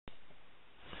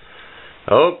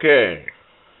Okay,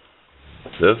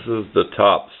 this is the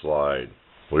top slide.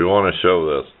 We want to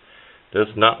show this.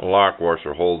 This nut and lock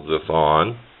washer holds this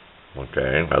on.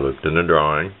 Okay, I looked in the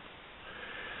drawing.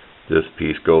 This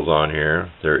piece goes on here.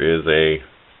 There is a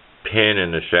pin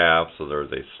in the shaft, so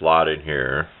there's a slot in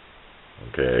here.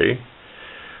 Okay.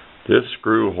 This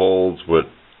screw holds what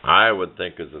I would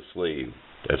think is a sleeve.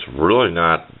 It's really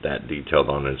not that detailed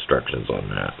on the instructions on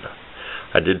that.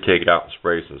 I did take it out and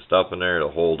spray some stuff in there. The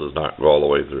hole does not go all the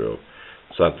way through.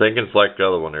 So I'm thinking it's like the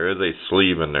other one. There is a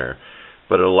sleeve in there.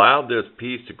 But it allowed this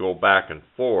piece to go back and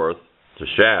forth, the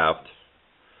shaft,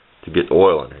 to get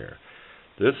oil in here.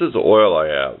 This is the oil I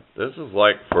have. This is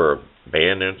like for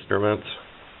band instruments.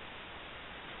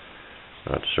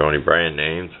 Not to show any brand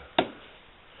names.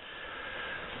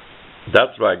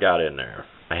 That's what I got in there.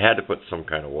 I had to put some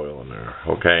kind of oil in there,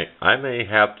 okay? I may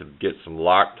have to get some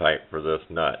Loctite for this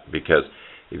nut, because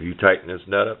if you tighten this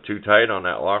nut up too tight on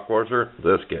that lock washer,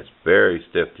 this gets very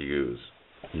stiff to use.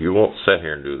 You won't sit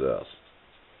here and do this.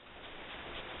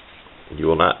 You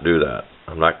will not do that.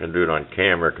 I'm not going to do it on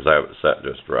camera because I have it set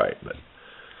just right. But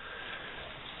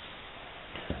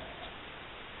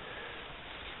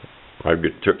I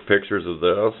took pictures of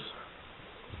this.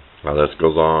 How this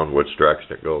goes on, which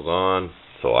direction it goes on.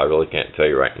 So I really can't tell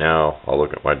you right now. I'll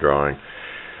look at my drawing.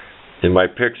 In my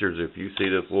pictures, if you see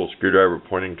this little screwdriver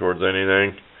pointing towards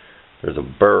anything, there's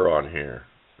a burr on here.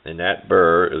 And that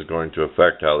burr is going to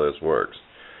affect how this works.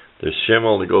 This shim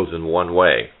only goes in one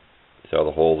way. See how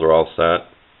the holes are all set?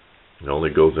 It only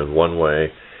goes in one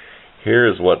way.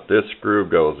 Here's what this screw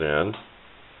goes in.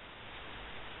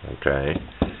 Okay.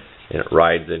 And it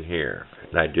rides in here.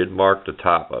 And I did mark the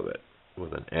top of it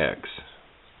with an X.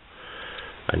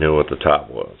 I knew what the top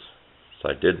was. So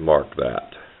I did mark that.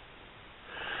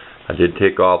 I did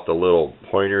take off the little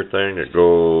pointer thing that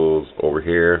goes over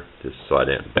here, just so I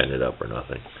didn't bend it up or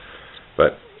nothing.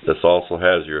 But this also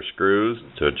has your screws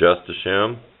to adjust the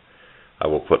shim. I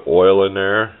will put oil in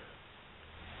there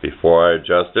before I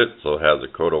adjust it, so it has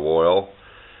a coat of oil.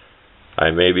 I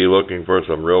may be looking for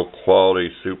some real quality,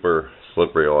 super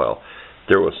slippery oil.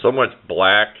 There was so much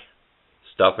black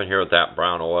stuff in here with that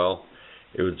brown oil.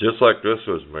 It was just like this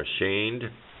was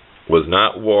machined, was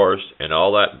not washed, and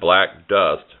all that black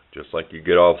dust, just like you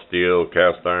get off steel,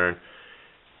 cast iron,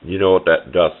 you know what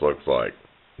that dust looks like.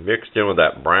 Mixed in with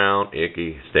that brown,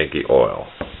 icky, stinky oil.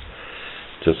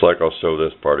 Just like I'll show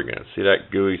this part again. See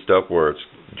that gooey stuff where it's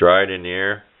dried in the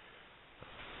air?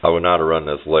 I would not have run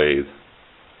this lathe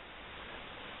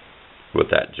with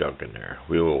that junk in there.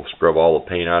 We will scrub all the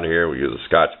paint out of here. We use a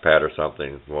Scotch pad or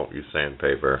something. We won't use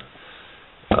sandpaper.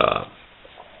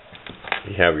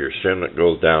 You have your shim that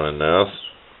goes down in this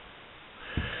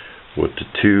with the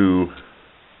two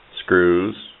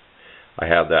screws. I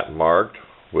have that marked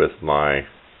with my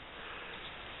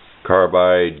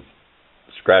carbide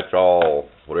scratch all,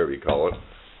 whatever you call it.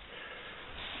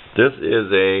 This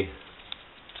is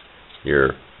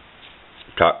your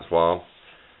cotton swab.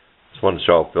 Just want to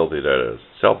show how filthy that is.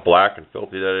 See how black and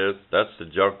filthy that is? That's the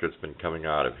junk that's been coming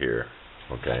out of here.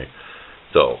 Okay,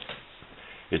 so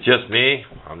it's just me.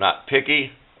 I'm not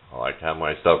picky. I like to have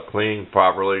my stuff clean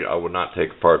properly. I would not take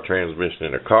apart a transmission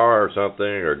in a car or something,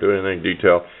 or do anything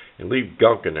detailed and leave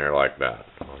gunk in there like that.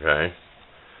 Okay,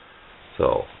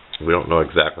 so we don't know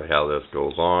exactly how this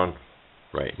goes on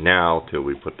right now till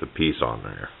we put the piece on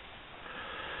there.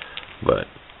 But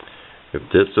if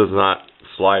this does not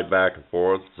slide back and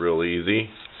forth real easy,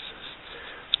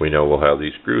 we know we'll have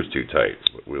these screws too tight,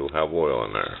 but we'll have oil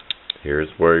in there. Here's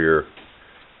where your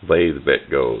lathe bit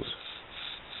goes.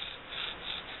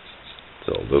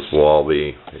 So this will all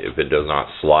be, if it does not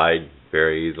slide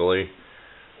very easily,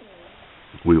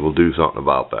 we will do something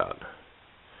about that.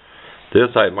 This,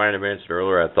 I might have mentioned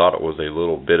earlier, I thought it was a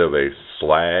little bit of a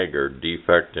slag or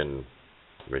defect in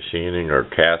machining or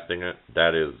casting it.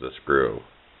 That is the screw.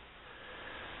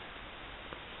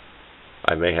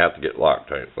 I may have to get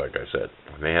Loctite, like I said.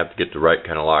 I may have to get the right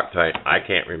kind of Loctite. I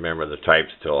can't remember the types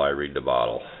till I read the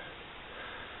bottle.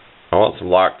 I want some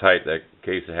Loctite in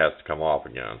case it has to come off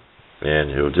again.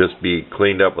 And it'll just be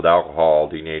cleaned up with alcohol,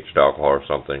 denatured alcohol or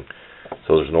something,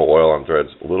 so there's no oil on threads.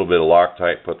 A little bit of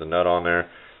Loctite, put the nut on there,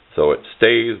 so it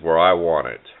stays where I want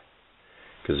it.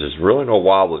 Because there's really no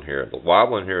wobbling here. The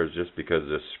wobbling here is just because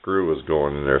this screw is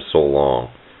going in there so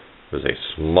long. There's a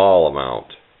small amount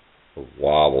of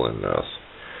wobble in this.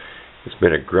 It's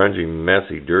been a grungy,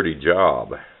 messy, dirty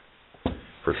job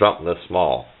for something this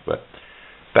small. But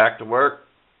back to work.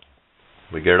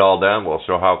 We get it all done. We'll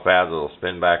show how fast it'll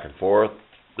spin back and forth.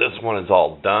 This one is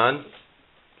all done.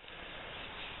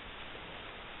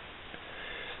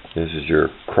 This is your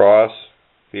cross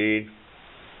feed.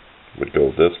 would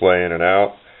go this way in and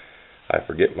out. I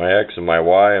forget my X and my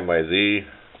Y and my Z.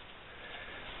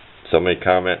 Somebody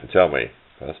comment and tell me.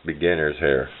 Us beginners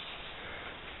here.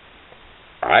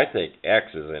 I think X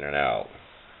is in and out.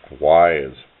 Y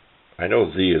is, I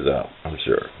know Z is up, I'm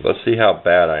sure. Let's see how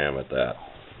bad I am at that.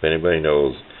 If anybody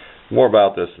knows more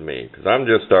about this than me, because I'm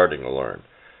just starting to learn.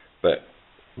 But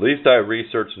at least I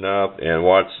researched enough and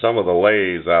watched some of the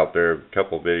lathes out there, a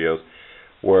couple of videos,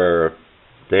 where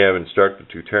they have instructed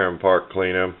to tear them apart,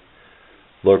 clean them,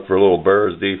 look for little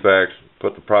Burs defects,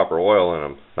 put the proper oil in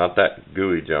them, not that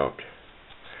gooey junk.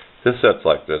 This sets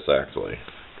like this actually,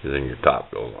 because then your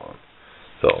top goes on.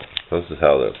 So this is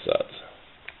how this sets.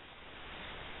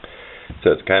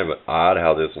 So it's kind of odd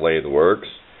how this lathe works.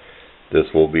 This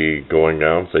will be going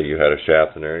down, say you had a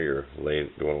shaft in there, your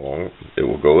lathe going along, it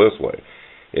will go this way.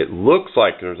 It looks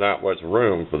like there's not much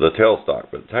room for the tailstock,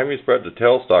 but by the time you spread the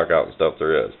tailstock out and stuff,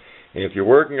 there is. And if you're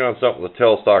working on something with the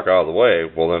tailstock out of the way,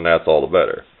 well then that's all the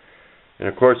better. And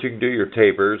of course you can do your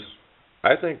tapers.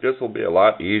 I think this will be a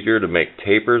lot easier to make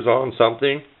tapers on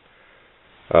something.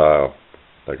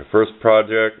 Like a first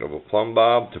project of a plumb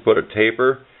bob, to put a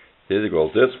taper, it either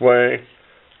goes this way,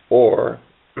 or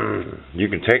you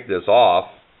can take this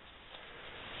off,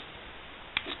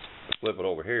 flip it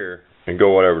over here, and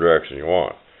go whatever direction you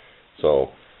want. So,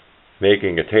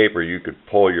 making a taper, you could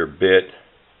pull your bit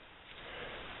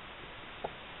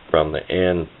from the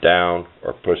end down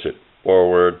or push it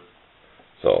forward.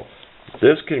 So,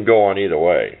 this can go on either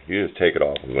way. You just take it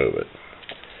off and move it.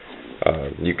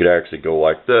 You could actually go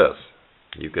like this.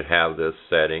 You could have this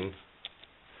setting.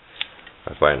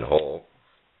 I find the hole.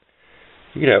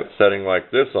 You could have it setting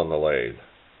like this on the lathe,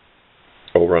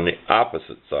 over on the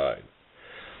opposite side.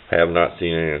 I have not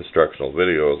seen any instructional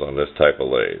videos on this type of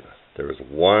lathe. There is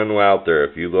one out there,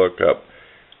 if you look up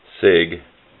SIG,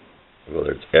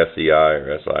 whether it's SEI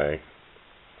or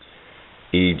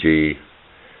SIEG,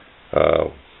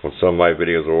 when some of my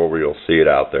videos are over, you'll see it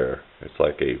out there. It's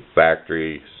like a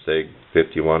factory,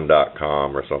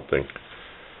 SIG51.com or something.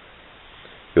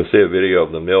 You'll see a video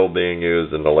of the mill being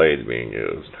used and the lathe being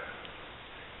used.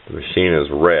 The machine is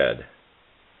red,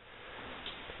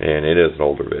 and it is an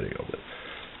older video, but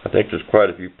I think there's quite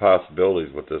a few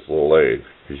possibilities with this little lathe,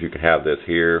 because you can have this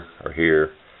here or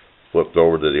here, flipped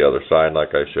over to the other side like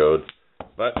I showed.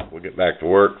 But we'll get back to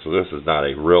work, so this is not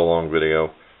a real long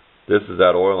video. This is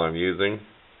that oil I'm using.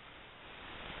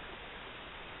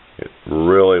 It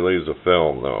really leaves a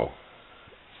film though.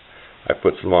 I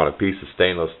put some on a piece of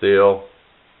stainless steel,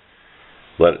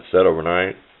 let it set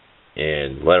overnight,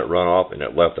 and let it run off, and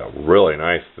it left a really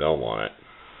nice film on it.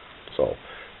 So,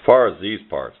 as far as these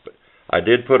parts, but I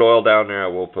did put oil down there. I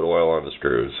will put oil on the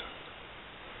screws.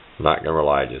 I'm not going to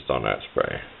rely just on that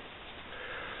spray.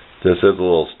 This is a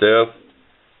little stiff.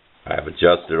 I have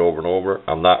adjusted it over and over.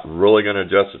 I'm not really going to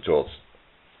adjust it till it's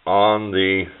on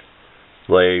the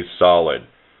lathe solid,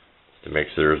 to make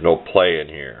sure there's no play in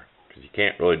here, because you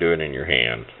can't really do it in your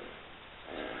hand.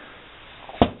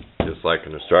 Just like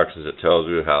in instructions, it tells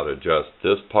you how to adjust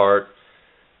this part.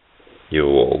 You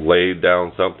will lay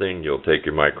down something, you'll take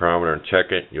your micrometer and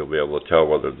check it, you'll be able to tell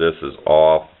whether this is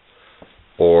off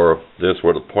or this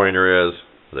where the pointer is.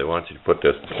 They want you to put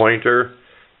this pointer,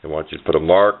 they want you to put a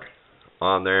mark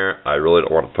on there. I really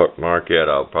don't want to put a mark yet,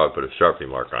 I'll probably put a Sharpie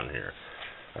mark on here.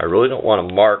 I really don't want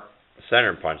to mark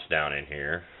center punch down in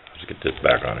here. Let's get this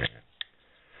back on here.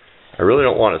 I really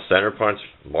don't want a center punch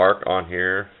mark on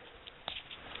here.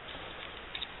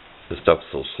 This stuff's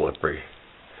so slippery.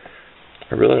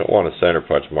 I really don't want a center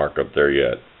punch mark up there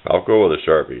yet. I'll go with a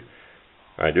Sharpie.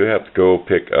 I do have to go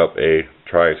pick up a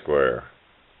tri-square.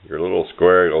 Your little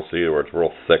square, you'll see where it's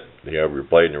real thick. You have your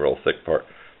blade in a real thick part.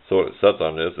 So what it sets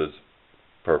on this is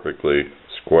perfectly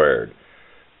squared.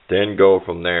 Then go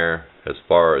from there as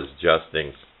far as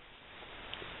adjusting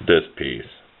this piece.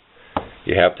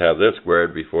 You have to have this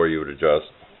squared before you would adjust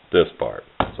this part.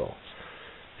 So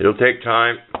it'll take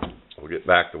time. We'll get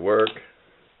back to work.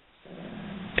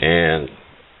 And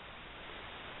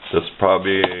this is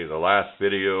probably the last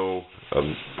video,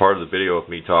 part of the video of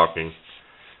me talking.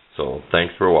 So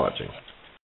thanks for watching.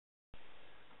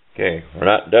 Okay, we're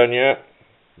not done yet,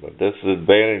 but this is the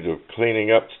advantage of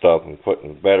cleaning up stuff and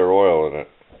putting better oil in it.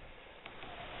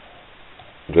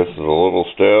 This is a little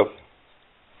stiff.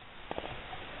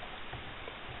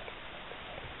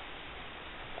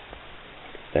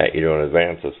 That you don't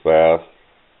advance as fast.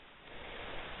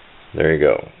 There you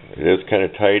go. It is kind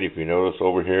of tight if you notice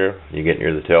over here. You get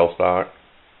near the tailstock.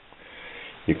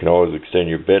 You can always extend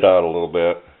your bit out a little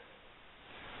bit.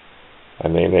 I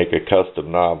may make a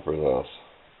custom knob for this.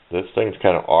 This thing's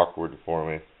kind of awkward for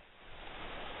me.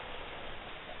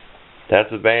 That's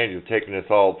the advantage of taking this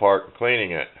all apart and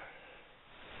cleaning it.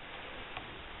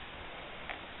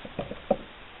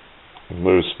 It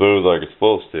moves smooth like it's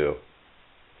supposed to.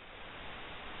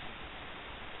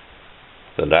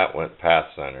 So that went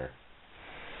past center.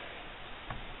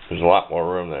 There's a lot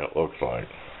more room than it looks like.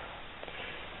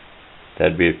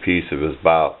 That'd be a piece of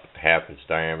about 1/2 inch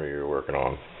diameter you're working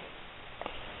on.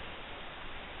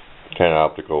 Kind of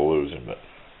optical illusion, but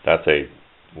that's a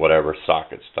whatever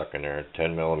socket stuck in there,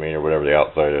 10mm, whatever the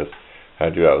outside is. I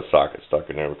do have a socket stuck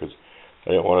in there because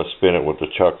I didn't want to spin it with the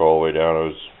chuck all the way down. I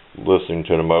was listening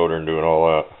to the motor and doing all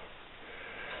that.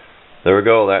 There we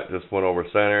go. That just went over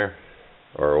center,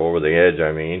 or over the edge,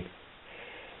 I mean.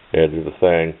 Edge of the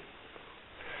thing.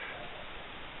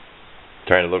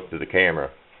 Trying to look through the camera.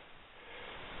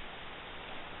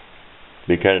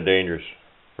 It'd be kind of dangerous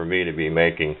for me to be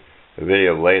making a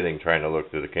video of lathing trying to look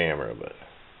through the camera, but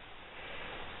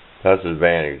that's the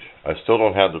advantage. I still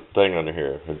don't have the thing under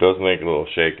here. It does make it a little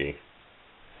shaky.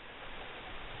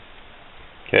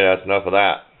 Okay, that's enough of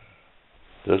that.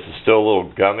 This is still a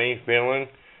little gummy feeling.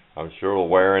 I'm sure it'll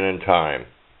wear in time.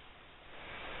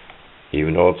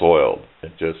 Even though it's oiled.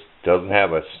 It just doesn't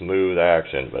have a smooth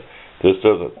action, but this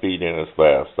doesn't feed in as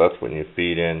fast. That's when you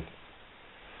feed in.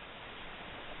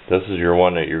 This is your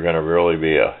one that you're going to really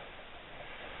be a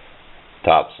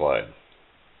top slide.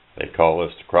 They call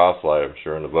this the cross slide. I'm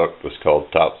sure in the book it's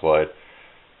called top slide.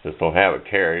 Just don't have a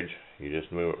carriage. You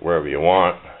just move it wherever you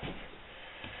want,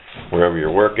 wherever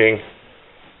you're working.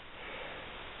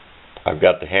 I've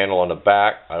got the handle on the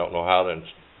back. I don't know how the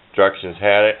instructions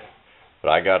had it, but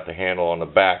I got the handle on the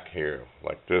back here,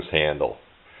 like this handle.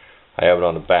 I have it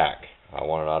on the back. I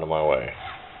want it out of my way.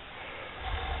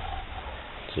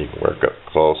 So you can work up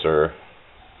closer.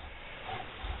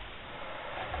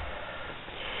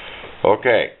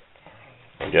 Okay.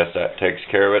 I guess that takes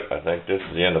care of it. I think this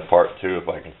is the end of part 2 if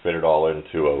I can fit it all in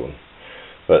 2 of them.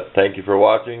 But thank you for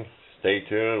watching. Stay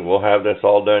tuned. We'll have this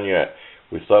all done yet.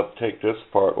 We still have to take this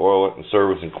apart, oil it, and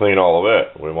service and clean all of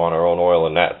it. We want our own oil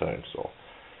in that thing. So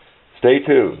stay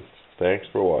tuned. Thanks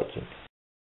for watching.